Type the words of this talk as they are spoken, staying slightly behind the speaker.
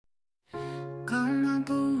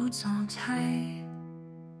notes all tight.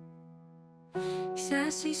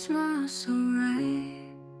 Sassy smile so right.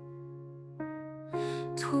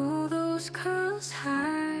 Twirl those curls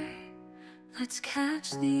high. Let's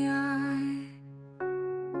catch the eye.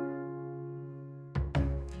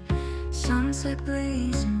 Sunset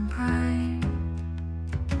blazing bright.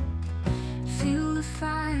 Feel the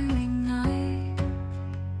fire ignite.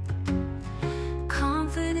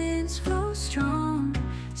 Confidence flows strong,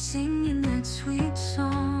 singing that sweet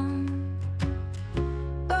song.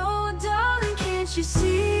 Oh, darling, can't you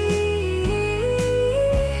see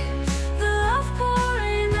the love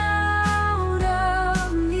pouring out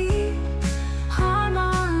of me?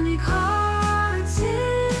 Harmonic hearts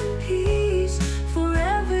in peace,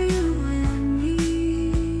 forever you and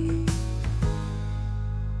me.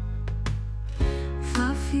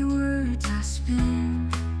 Fluffy words I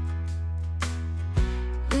spin,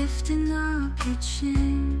 lifting up your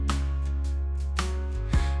chin.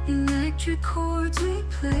 Electric chords we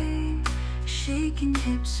play, shaking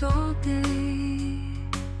hips all day.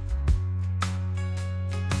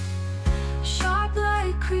 Sharp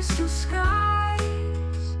like crystal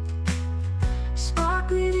skies,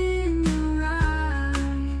 sparkling in your eyes.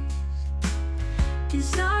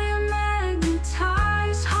 Desire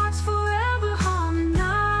magnetized, hearts forever harmonized.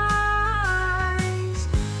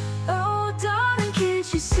 Oh, darling,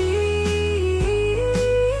 can't you see?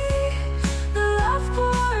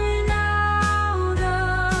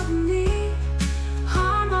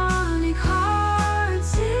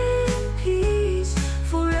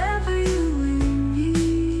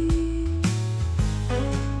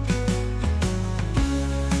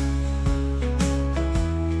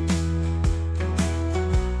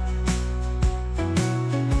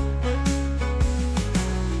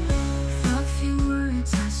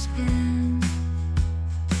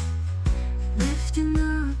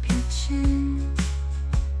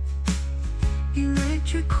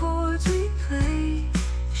 Electric chords we play,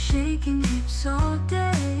 shaking hips all day.